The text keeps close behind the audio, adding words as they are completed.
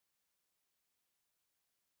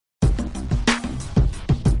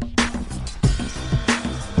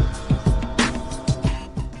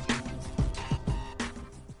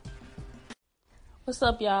What's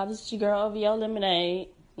up, y'all? This is your girl, OVO Lemonade.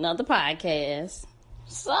 Another podcast.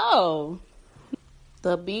 So,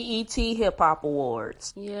 the BET Hip Hop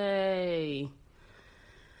Awards. Yay.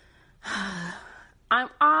 I'm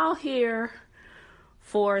all here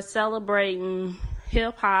for celebrating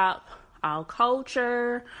hip hop, our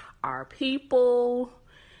culture, our people,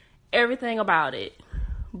 everything about it.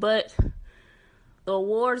 But the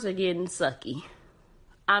awards are getting sucky.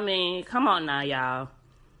 I mean, come on now, y'all.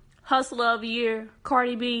 Hustler of the Year,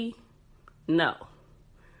 Cardi B, no.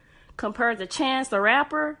 Compared to Chance the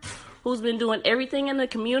Rapper, who's been doing everything in the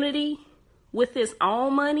community with his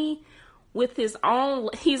own money, he's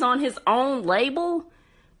on his own label.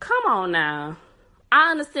 Come on now.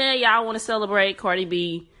 I understand y'all want to celebrate Cardi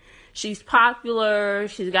B. She's popular.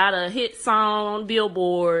 She's got a hit song on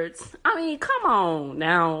billboards. I mean, come on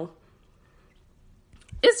now.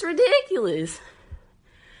 It's ridiculous.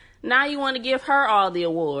 Now you want to give her all the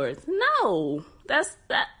awards. No,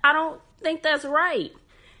 I don't think that's right.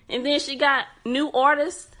 And then she got new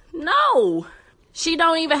artists. No, she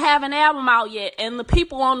don't even have an album out yet. And the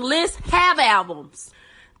people on the list have albums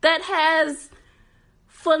that has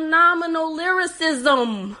phenomenal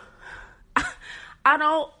lyricism. I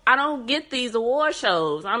don't get these award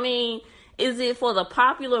shows. I mean, is it for the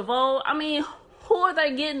popular vote? I mean, who are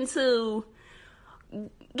they getting to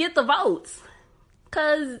get the votes?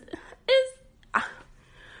 Cause it's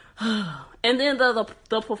and then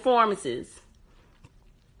the performances.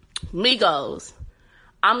 Migos,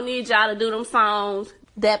 I'm gonna need y'all to do them songs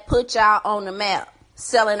that put y'all on the map,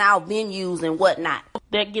 selling out venues and whatnot.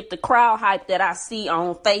 That get the crowd hype that I see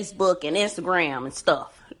on Facebook and Instagram and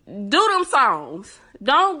stuff. Do them songs.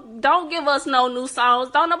 Don't give us no new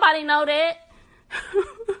songs. Don't nobody know that.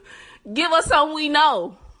 Give us something we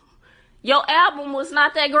know. Your album was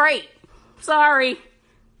not that great. Sorry.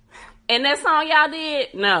 And that song y'all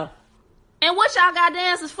did? No. And what y'all got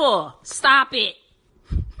dances for? Stop it.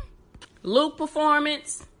 Luke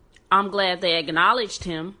performance. I'm glad they acknowledged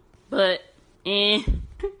him. But, I'm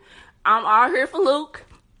all here for Luke.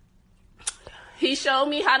 He showed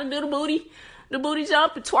me how to do the booty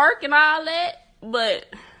jump and twerk and all that. But,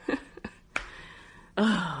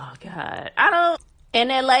 oh, God. And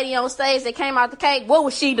that lady on stage that came out the cake, what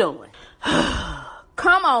was she doing?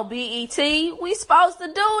 Come on, BET. We supposed to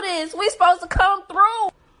do this. We supposed to come through.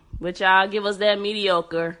 But y'all give us that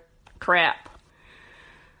mediocre crap.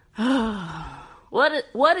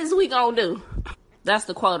 What is we gonna do? That's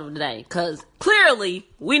the quote of the day. Because clearly,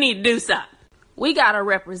 we need to do something. We gotta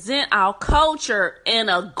represent our culture in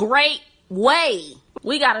a great way.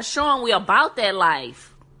 We gotta show them we about that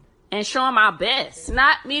life. And show them our best.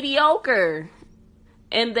 Not mediocre.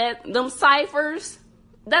 And that them ciphers,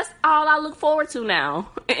 that's all I look forward to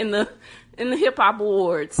now in the hip hop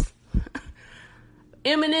awards.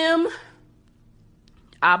 Eminem,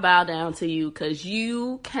 I bow down to you because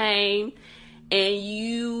you came and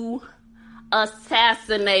you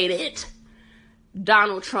assassinated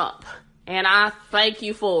Donald Trump. And I thank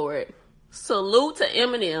you for it. Salute to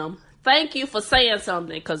Eminem. Thank you for saying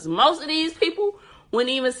something because most of these people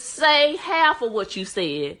wouldn't even say half of what you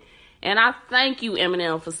said. And I thank you,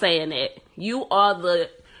 Eminem, for saying that. You are the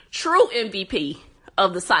true MVP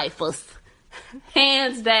of the ciphers.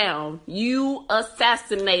 Hands down. You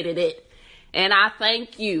assassinated it. And I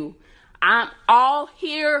thank you. I'm all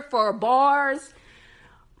here for bars,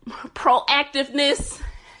 proactiveness,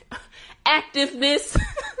 activeness,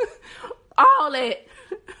 all that.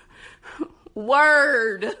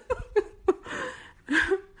 Word.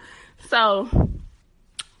 So,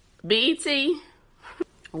 BET,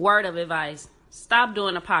 word of advice. Stop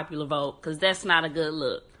doing a popular vote because that's not a good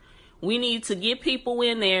look. We need to get people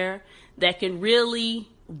in there that can really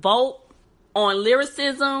vote on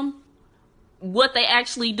lyricism, what they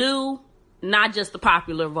actually do, not just the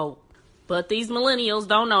popular vote. But these millennials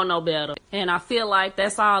don't know no better. And I feel like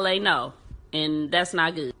that's all they know. And that's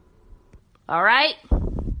not good. All right?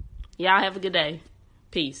 Y'all have a good day.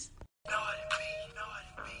 Peace.